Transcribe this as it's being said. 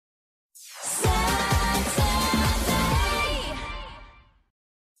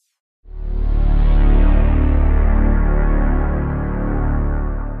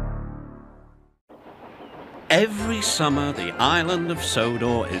Every summer, the island of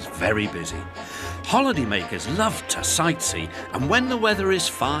Sodor is very busy. Holidaymakers love to sightsee, and when the weather is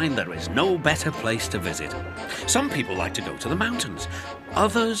fine, there is no better place to visit. Some people like to go to the mountains,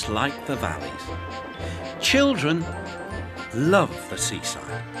 others like the valleys. Children love the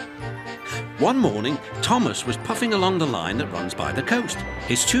seaside. One morning, Thomas was puffing along the line that runs by the coast.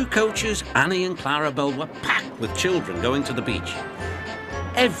 His two coaches, Annie and Clarabelle, were packed with children going to the beach.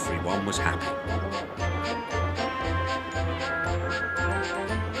 Everyone was happy.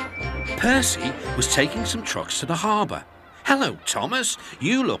 Percy was taking some trucks to the harbour. "Hello, Thomas.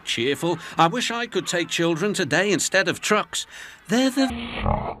 You look cheerful. I wish I could take children today instead of trucks. They're the..."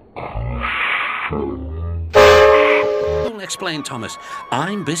 explained Thomas.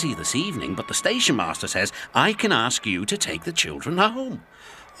 "I'm busy this evening, but the station master says I can ask you to take the children home."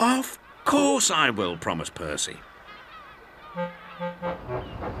 "Of course I will," promised Percy.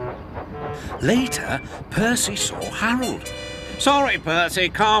 Later, Percy saw Harold. "Sorry, Percy,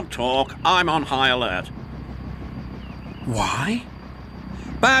 can't talk. I'm on high alert." "Why?"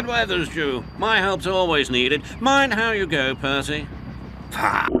 "Bad weather's due. My help's always needed. Mind how you go, Percy."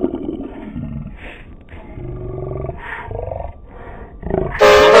 "Pah.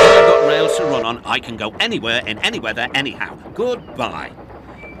 I've got rails to run on. I can go anywhere in any weather anyhow. Goodbye."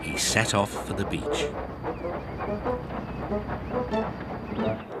 He set off for the beach.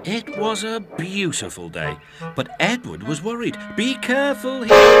 It was a beautiful day, but Edward was worried. "Be careful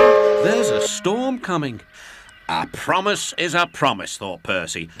here. There's a storm coming." "A promise is a promise," thought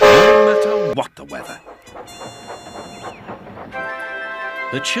Percy, "no matter what the weather."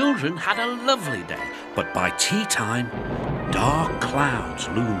 The children had a lovely day, but by tea time, dark clouds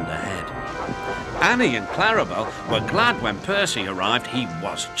loomed ahead. Annie and Clarabelle were glad when Percy arrived. He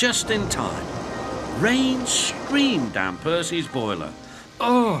was just in time. Rain streamed down Percy's boiler.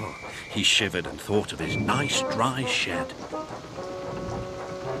 Oh, he shivered and thought of his nice dry shed.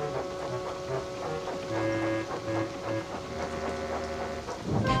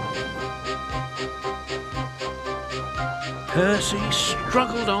 Percy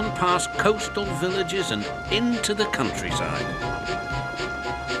struggled on past coastal villages and into the countryside.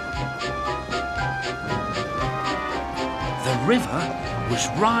 The river was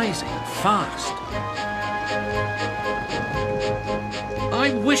rising fast.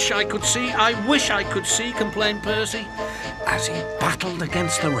 I wish I could see, complained Percy, as he battled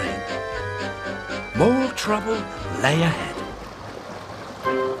against the rain. More trouble lay ahead.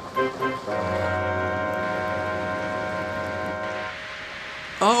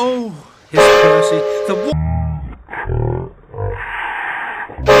 "Oh," hissed Percy, "the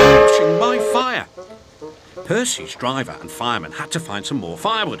watching my fire." Percy's driver and fireman had to find some more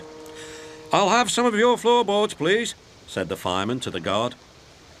firewood. "I'll have some of your floorboards, please," said the fireman to the guard.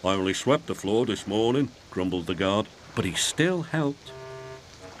 "I only swept the floor this morning," grumbled the guard, but he still helped.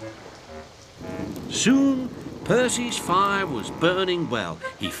 Soon, Percy's fire was burning well.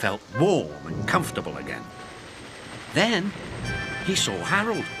 He felt warm and comfortable again. Then he saw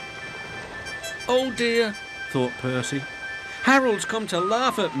Harold. "Oh dear," thought Percy. "Harold's come to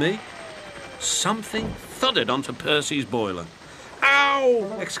laugh at me." Something thudded onto Percy's boiler.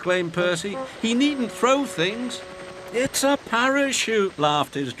 "Ow!" exclaimed Percy. "He needn't throw things." "It's a parachute,"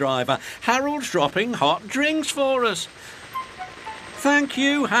 laughed his driver. "Harold's dropping hot drinks for us." "Thank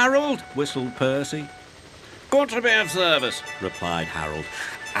you, Harold," whistled Percy. "Good to be of service," replied Harold,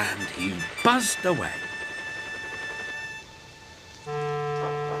 and he buzzed away.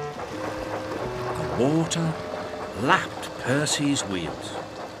 The water lapped Percy's wheels.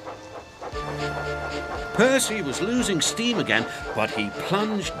 Percy was losing steam again, but he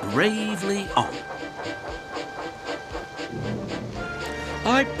plunged bravely on.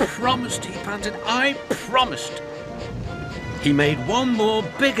 "I promised," he panted. "I promised." He made one more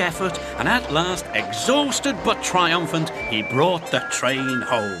big effort, and at last, exhausted but triumphant, he brought the train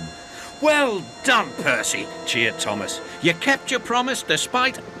home. "Well done, Percy," cheered Thomas. "You kept your promise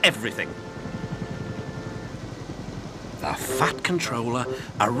despite everything." The Fat Controller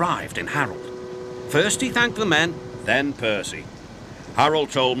arrived in Harold. First he thanked the men, then Percy.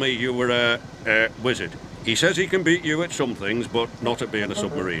 "Harold told me you were a wizard. He says he can beat you at some things, but not at being a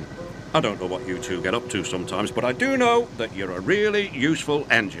submarine. I don't know what you two get up to sometimes, but I do know that you're a really useful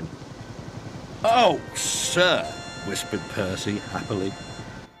engine." "Oh, sir," whispered Percy happily.